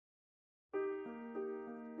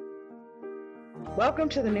Welcome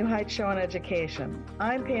to the New Heights Show on Education.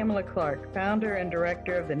 I'm Pamela Clark, founder and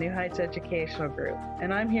director of the New Heights Educational Group,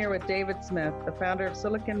 and I'm here with David Smith, the founder of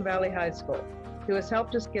Silicon Valley High School, who has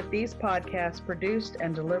helped us get these podcasts produced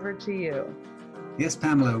and delivered to you. Yes,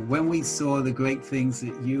 Pamela, when we saw the great things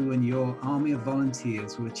that you and your army of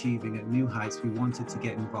volunteers were achieving at New Heights, we wanted to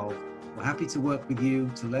get involved. We're happy to work with you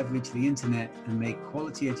to leverage the internet and make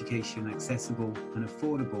quality education accessible and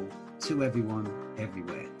affordable to everyone,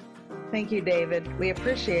 everywhere. Thank you, David. We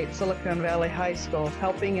appreciate Silicon Valley High School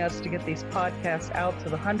helping us to get these podcasts out to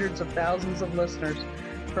the hundreds of thousands of listeners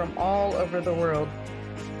from all over the world.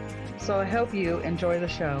 So I hope you enjoy the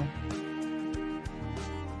show.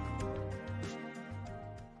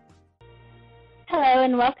 Hello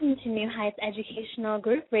and welcome to New Heights Educational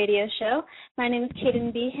Group radio show. My name is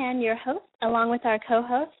Kaden Behan, your host, along with our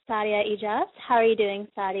co-host, Sadia Eijaz. How are you doing,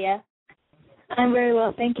 Sadia? I'm very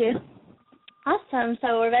well, thank you. Awesome.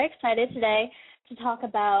 So we're very excited today to talk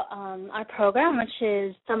about our program, which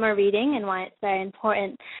is summer reading and why it's very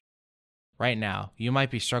important. Right now, you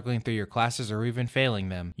might be struggling through your classes or even failing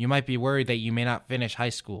them. You might be worried that you may not finish high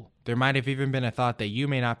school. There might have even been a thought that you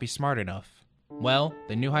may not be smart enough. Well,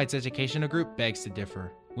 the New Heights Educational Group begs to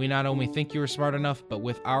differ. We not only think you are smart enough, but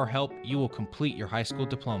with our help, you will complete your high school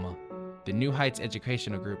diploma. The New Heights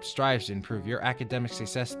Educational Group strives to improve your academic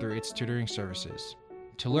success through its tutoring services.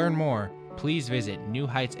 To learn more, please visit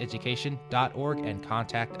newheightseducation.org and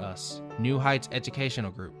contact us. New Heights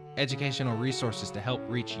Educational Group, educational resources to help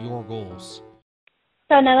reach your goals.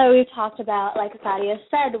 So now that we've talked about, like Sadia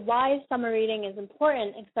said, why summer reading is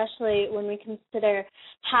important, especially when we consider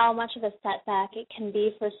how much of a setback it can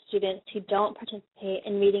be for students who don't participate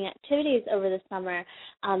in reading activities over the summer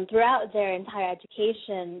throughout their entire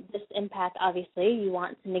education. This impact, obviously, you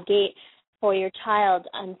want to negate for your child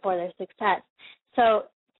and for their success. So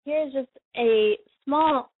here's just a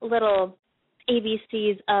small little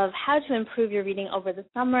ABCs of how to improve your reading over the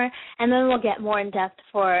summer, and then we'll get more in depth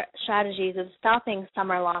for strategies of stopping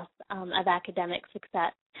summer loss of academic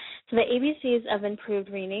success. So the ABCs of improved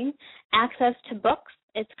reading: access to books.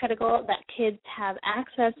 It's critical that kids have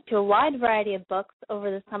access to a wide variety of books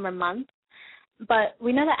over the summer months, but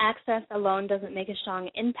we know that access alone doesn't make a strong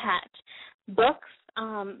impact. Books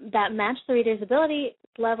that match the reader's ability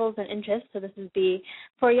levels and interests, so this is B,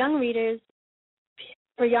 for young readers,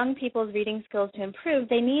 for young people's reading skills to improve,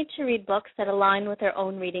 they need to read books that align with their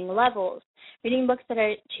own reading levels. Reading books that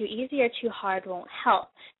are too easy or too hard won't help.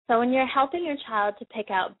 So when you're helping your child to pick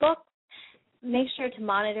out books, make sure to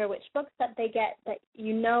monitor which books that they get, that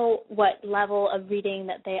you know what level of reading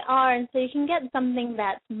that they are, and so you can get something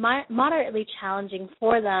that's moderately challenging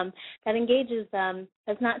for them, that engages them,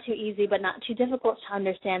 that's not too easy but not too difficult to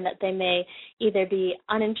understand, that they may either be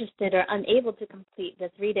uninterested or unable to complete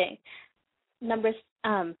this reading.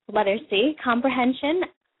 Letter C, comprehension.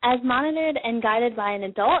 As monitored and guided by an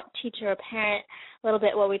adult, teacher, or parent, a little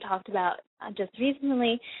bit what we talked about just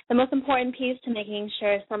recently, the most important piece to making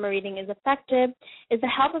sure summer reading is effective is the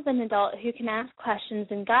help of an adult who can ask questions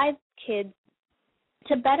and guide kids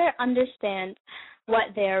to better understand what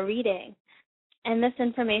they are reading. And this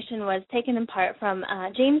information was taken in part from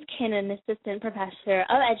James Kinnan, assistant professor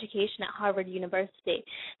of education at Harvard University.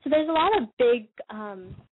 So there's a lot of big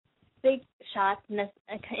shots in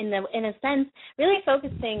a sense, really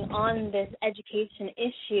focusing on this education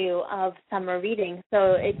issue of summer reading.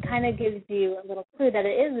 So it kind of gives you a little clue that it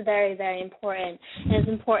is very, very important, and it's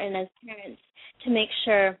important as parents to make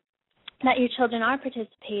sure that your children are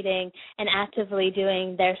participating and actively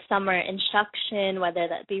doing their summer instruction, whether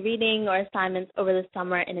that be reading or assignments over the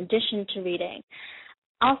summer in addition to reading.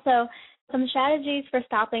 Also, some strategies for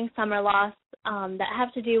stopping summer loss that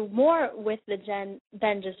have to do more with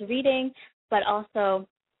than just reading, but also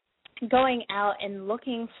going out and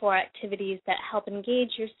looking for activities that help engage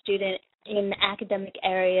your student in academic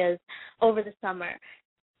areas over the summer.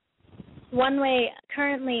 One way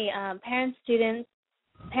currently parents,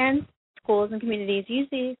 schools, and communities use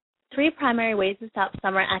these three primary ways to stop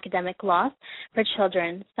summer academic loss for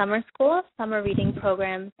children: summer school, summer reading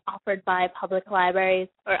programs offered by public libraries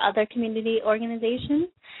or other community organizations,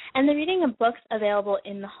 and the reading of books available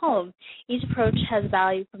in the home. Each approach has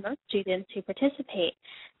value for most students who participate.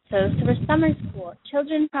 So for summer school,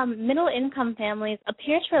 children from middle-income families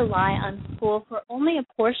appear to rely on school for only a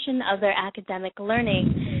portion of their academic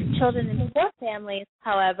learning. Children in poor families,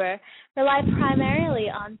 however, rely primarily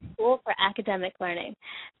on school for academic learning.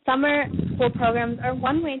 Summer school programs are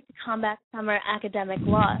one way to combat summer academic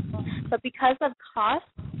loss, but because of cost,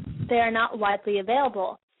 they are not widely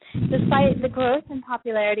available. Despite the growth in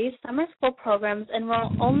popularity, summer school programs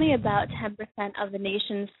enroll only about 10% of the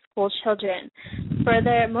nation's school children.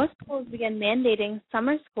 Further, most schools begin mandating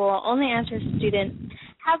summer school only after students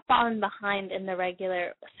have fallen behind in the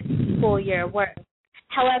regular school year work.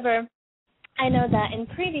 However, I know that in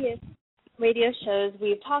previous radio shows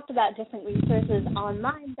we've talked about different resources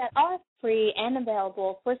online that are free and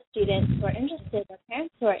available for students who are interested or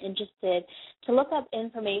parents who are interested to look up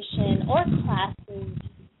information or classes.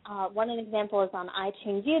 One example is on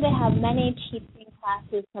iTunes U. They have many teaching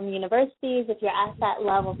classes from universities. If you're at that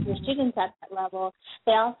level, if your students at that level,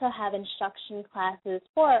 they also have instruction classes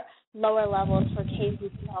for lower levels for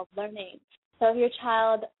K-12 learning. So if your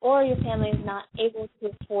child or your family is not able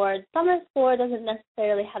to afford summer school or doesn't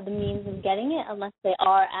necessarily have the means of getting it unless they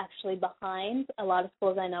are actually behind, a lot of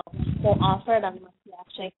schools I know won't offer it unless you're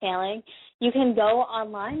actually failing, you can go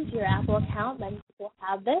online to your Apple account, many people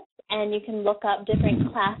have this, and you can look up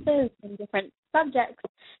different classes and different subjects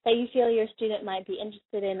that you feel your student might be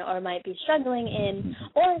interested in or might be struggling in,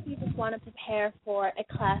 or if you just want to prepare for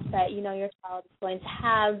a class that you know your child is going to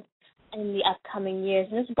have in the upcoming years.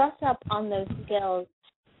 And just brush up on those skills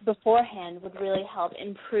beforehand would really help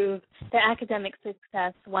improve their academic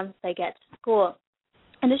success once they get to school.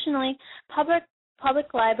 Additionally,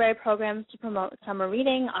 public library programs to promote summer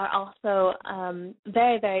reading are also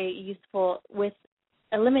very, very useful with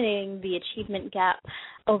eliminating the achievement gap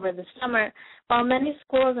over the summer. While many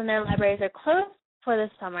schools and their libraries are closed for the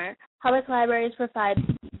summer, public libraries provide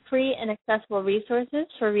free and accessible resources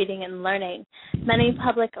for reading and learning. Many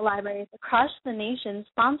public libraries across the nation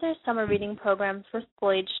sponsor summer reading programs for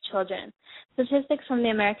school-aged children. Statistics from the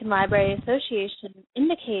American Library Association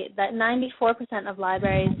indicate that 94% of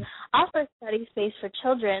libraries offer study space for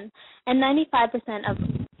children, and 95% of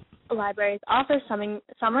libraries offer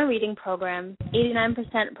summer reading programs.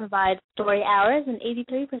 89% provide story hours, and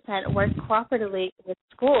 83% work cooperatively with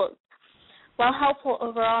schools. While helpful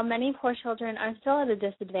overall, many poor children are still at a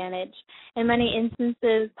disadvantage. In many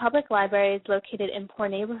instances, public libraries located in poor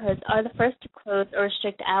neighborhoods are the first to close or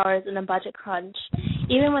restrict hours in a budget crunch.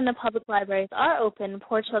 Even when the public libraries are open,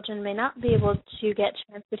 poor children may not be able to get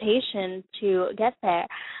transportation to get there,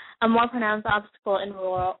 a more pronounced obstacle in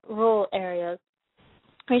rural areas.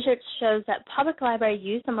 Research shows that public library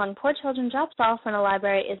use among poor children drops off when a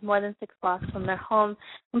library is more than 6 blocks from their home,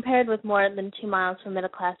 compared with more than 2 miles for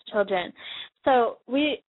middle-class children. So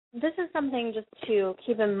this is something just to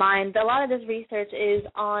keep in mind. A lot of this research is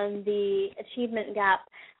on the achievement gap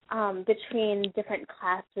between different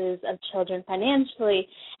classes of children financially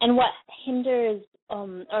and what hinders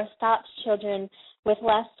or stops children with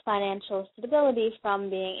less financial stability from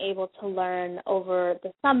being able to learn over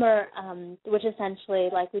the summer, which essentially,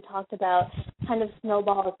 like we talked about, kind of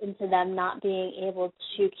snowballs into them not being able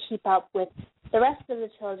to keep up with the rest of the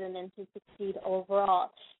children and to succeed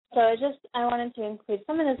overall. So I wanted to include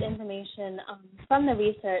some of this information from the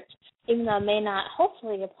research, even though it may not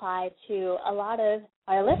hopefully apply to a lot of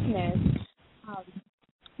our listeners,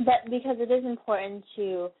 but because it is important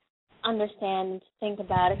to understand, think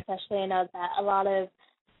about, especially I know that a lot of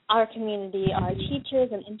our community are teachers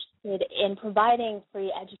and interested in providing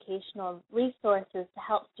free educational resources to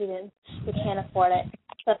help students who can't afford it.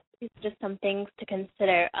 So these are just some things to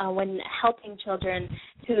consider when helping children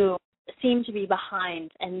who seem to be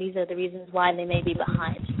behind, and these are the reasons why they may be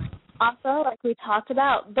behind. Also, like we talked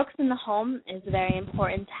about, books in the home is very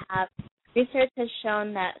important to have. Research has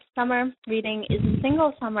shown that summer reading is a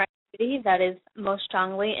single summer activity that is most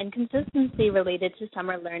strongly and consistently related to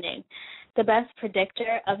summer learning. The best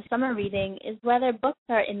predictor of summer reading is whether books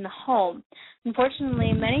are in the home.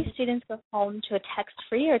 Unfortunately, many students go home to a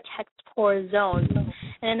text-free or text-poor zone.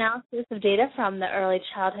 An analysis of data from the Early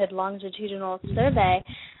Childhood Longitudinal Survey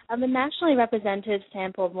of a nationally representative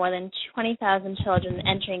sample of more than 20,000 children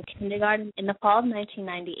entering kindergarten in the fall of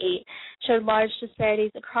 1998 showed large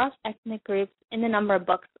disparities across ethnic groups in the number of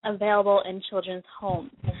books available in children's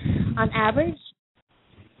homes. On average,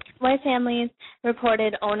 white families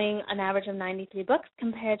reported owning an average of 93 books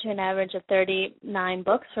compared to an average of 39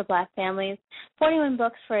 books for black families, 41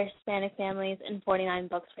 books for Hispanic families, and 49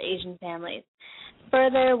 books for Asian families.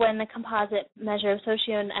 Further, when the composite measure of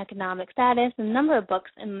socioeconomic status and number of books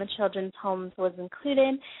in the children's homes was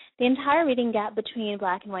included, the entire reading gap between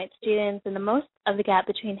black and white students and the most of the gap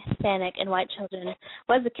between Hispanic and white children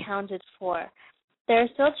was accounted for. There are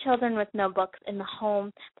still children with no books in the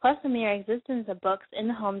home, plus the mere existence of books in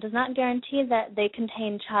the home does not guarantee that they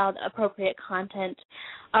contain child-appropriate content,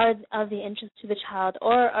 are of the interest to the child,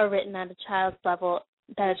 or are written at a child's level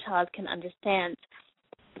that a child can understand.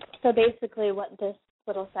 So basically what this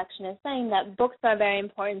little section is saying, that books are very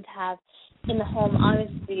important to have in the home.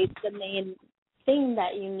 Obviously, the main thing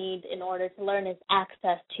that you need in order to learn is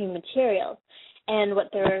access to materials. And what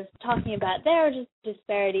they're talking about there are just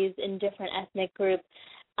disparities in different ethnic groups.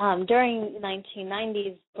 During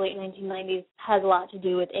 1990s, late 1990s, has a lot to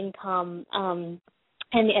do with income and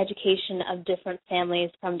the education of different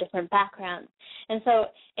families from different backgrounds. And so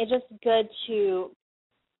it's just good to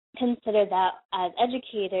consider that as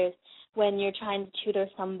educators. When you're trying to tutor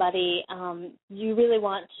somebody, you really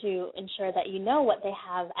want to ensure that you know what they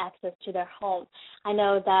have access to their home. I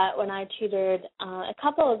know that when I tutored a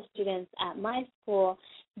couple of students at my school,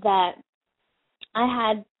 that I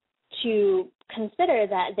had to consider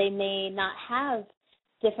that they may not have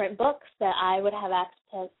different books that I would have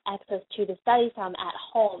access to study from at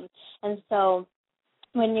home. And so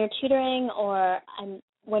when you're tutoring or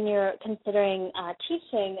when you're considering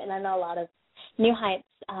teaching, and I know a lot of New Heights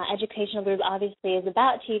educational group obviously is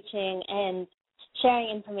about teaching and sharing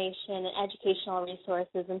information and educational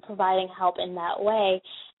resources and providing help in that way,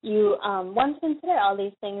 you want to consider all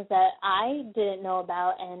these things that I didn't know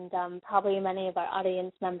about and probably many of our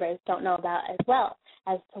audience members don't know about as well,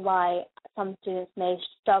 as to why some students may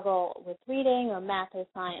struggle with reading or math or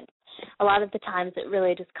science. A lot of the times it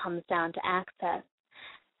really just comes down to access.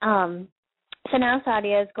 So now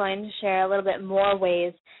Sadia is going to share a little bit more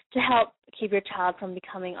ways to help keep your child from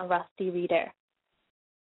becoming a rusty reader.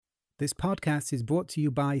 This podcast is brought to you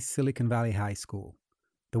by Silicon Valley High School,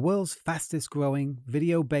 the world's fastest growing,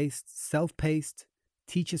 video-based, self-paced,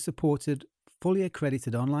 teacher-supported, fully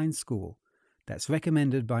accredited online school that's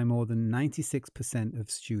recommended by more than 96% of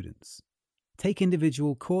students. Take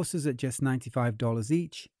individual courses at just $95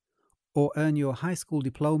 each, or earn your high school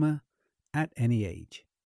diploma at any age.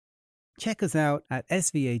 Check us out at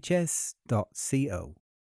svhs.co.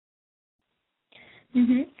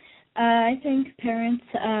 I think parents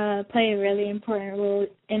play a really important role.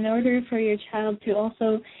 In order for your child to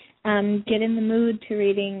also get in the mood to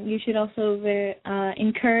reading, you should also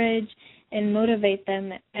encourage and motivate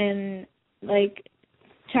them and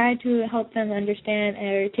try to help them understand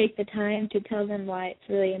or take the time to tell them why it's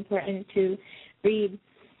really important to read.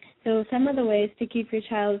 So some of the ways to keep your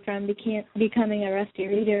child from becoming a rusty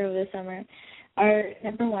reader over the summer are,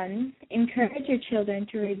 number one, encourage your children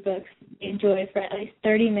to read books they enjoy for at least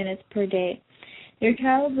 30 minutes per day. Your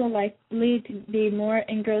child will likely to be more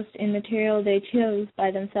engrossed in material they choose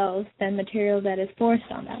by themselves than material that is forced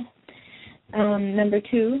on them. Number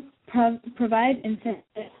two, provide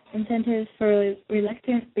incentives for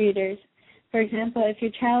reluctant readers. For example, if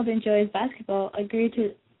your child enjoys basketball, agree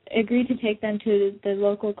to take them to the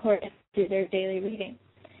local court and do their daily reading.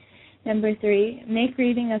 Number three, make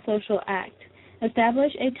reading a social act.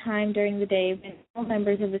 Establish a time during the day when all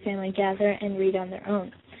members of the family gather and read on their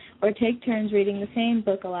own, or take turns reading the same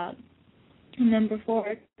book aloud. And number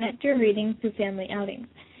four, connect your reading to family outings.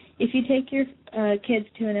 If you take your kids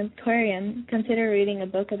to an aquarium, consider reading a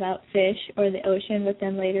book about fish or the ocean with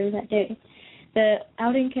them later that day. The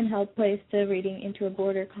outing can help place the reading into a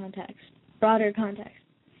broader context.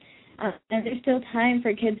 And there's still time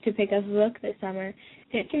for kids to pick up a book this summer.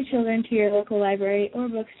 Take your children to your local library or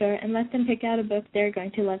bookstore and let them pick out a book they're going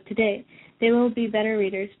to love today. They will be better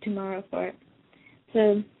readers tomorrow for it.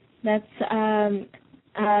 So that's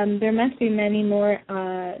there must be many more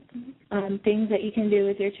things that you can do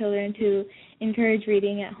with your children to encourage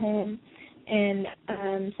reading at home, and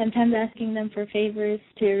sometimes asking them for favors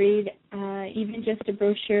to read, even just a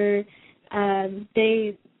brochure.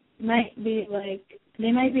 They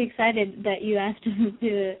might be excited that you asked them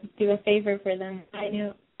to do a favor for them. I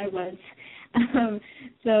knew I was.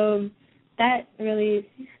 So that really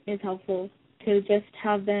is helpful, to just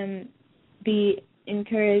have them be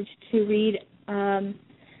encouraged to read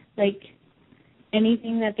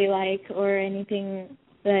anything that they like or anything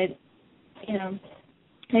that,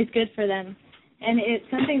 is good for them. And it's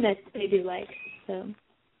something that they do like. So.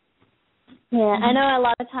 Yeah, I know a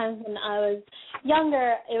lot of times when I was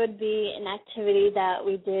younger, it would be an activity that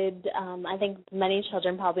we did. I think many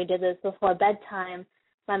children probably did this before bedtime.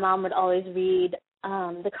 My mom would always read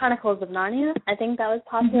the Chronicles of Narnia. I think that was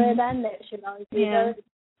popular then. That she would always read those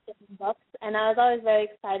different books, and I was always very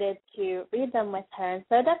excited to read them with her. And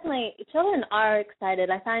so definitely, children are excited.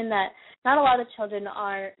 I find that not a lot of children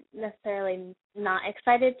are necessarily not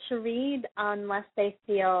excited to read unless they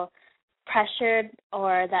feel pressured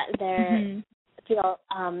or that they feel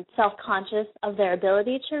self-conscious of their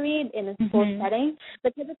ability to read in a school setting.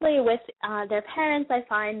 But typically with their parents, I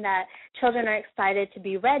find that children are excited to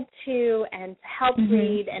be read to and to help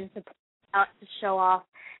read and to show off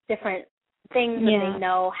different things that they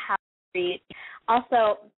know how to read.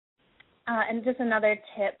 Also, and just another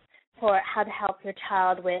tip for how to help your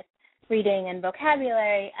child with reading and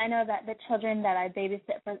vocabulary, I know that the children that I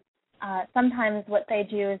babysit for sometimes what they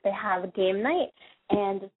do is they have a game night,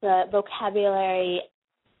 and it's a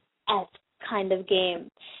vocabulary-esque kind of game.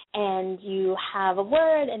 And you have a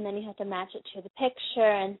word, and then you have to match it to the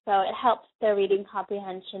picture, and so it helps their reading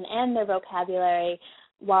comprehension and their vocabulary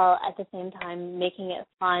while at the same time making it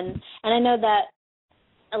fun. And I know that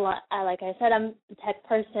like I said, I'm a tech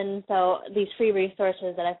person, so these free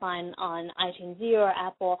resources that I find on iTunes U or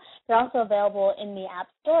Apple, they're also available in the App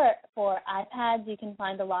Store for iPads. You can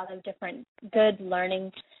find a lot of different good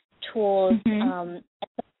learning tools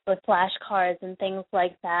with flashcards and things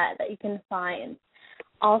like that you can find.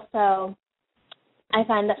 Also, I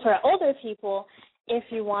find that for older people, if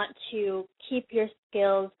you want to keep your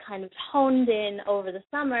skills kind of honed in over the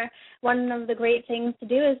summer, one of the great things to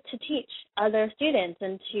do is to teach other students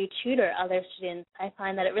and to tutor other students. I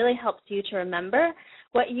find that it really helps you to remember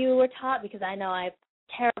what you were taught, because I know I have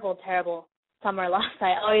terrible summer loss.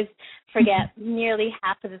 I always forget nearly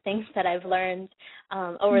half of the things that I've learned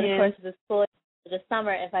over the course of the school the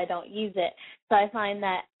summer if I don't use it. So I find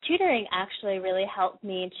that tutoring actually really helped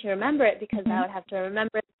me to remember it, because I would have to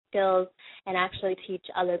remember skills and actually teach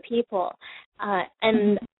other people.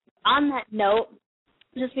 And on that note,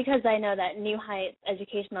 just because I know that New Heights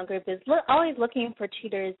Educational Group is always looking for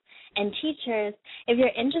tutors and teachers, if you're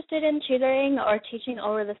interested in tutoring or teaching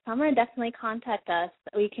over the summer, definitely contact us.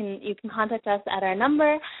 You can contact us at our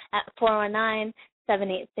number at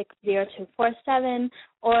 419-786-0247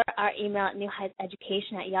 or our email at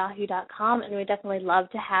newheightseducation@yahoo.com, and we'd definitely love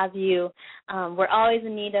to have you. We're always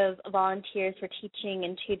in need of volunteers for teaching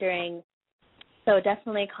and tutoring, so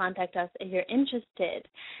definitely contact us if you're interested.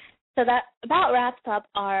 So that about wraps up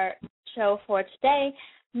our show for today.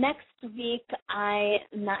 Next week, I'm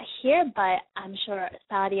not here, but I'm sure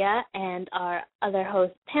Sadia and our other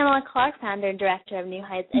host, Pamela Clark, founder and director of New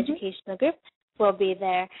Heights Educational Group, will be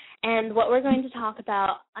there. And what we're going to talk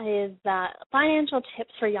about is financial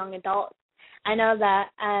tips for young adults. I know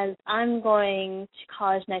that as I'm going to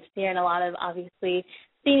college next year, and a lot of, obviously,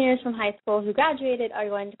 seniors from high school who graduated are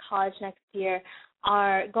going to college next year,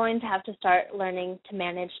 are going to have to start learning to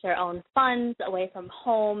manage their own funds away from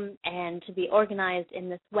home and to be organized in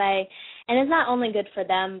this way. And it's not only good for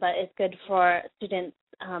them, but it's good for students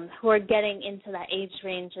who are getting into that age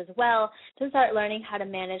range as well, to start learning how to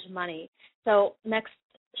manage money. So next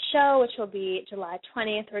show, which will be July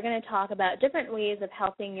 20th, we're going to talk about different ways of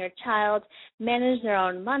helping your child manage their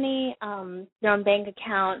own money, their own bank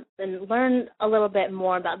accounts, and learn a little bit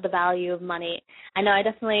more about the value of money. I know I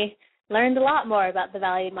definitely learned a lot more about the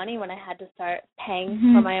value of money when I had to start paying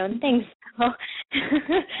for my own things. So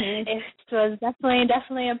it was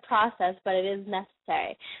definitely a process, but it is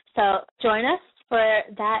necessary. So join us for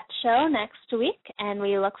that show next week, and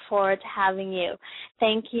we look forward to having you.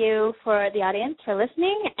 Thank you for the audience for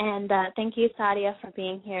listening, and thank you, Sadia, for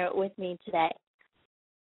being here with me today.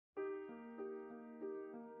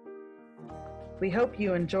 We hope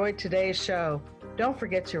you enjoyed today's show. Don't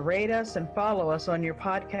forget to rate us and follow us on your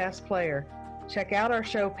podcast player. Check out our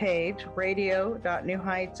show page,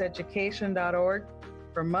 radio.newheightseducation.org,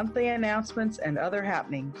 for monthly announcements and other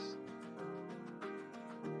happenings.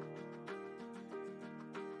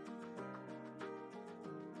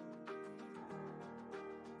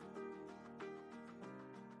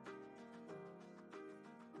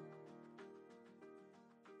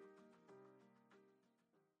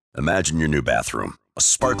 Imagine your new bathroom. A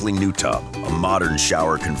sparkling new tub, a modern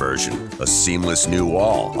shower conversion, a seamless new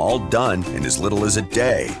wall, all done in as little as a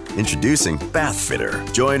day. Introducing Bath Fitter.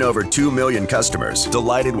 Join over 2 million customers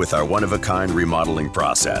delighted with our one-of-a-kind remodeling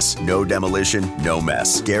process. No demolition, no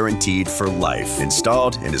mess. Guaranteed for life.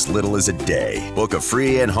 Installed in as little as a day. Book a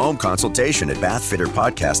free in-home consultation at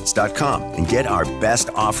bathfitterpodcasts.com and get our best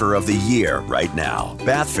offer of the year right now.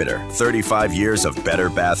 Bath Fitter, 35 years of better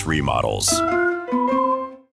bath remodels.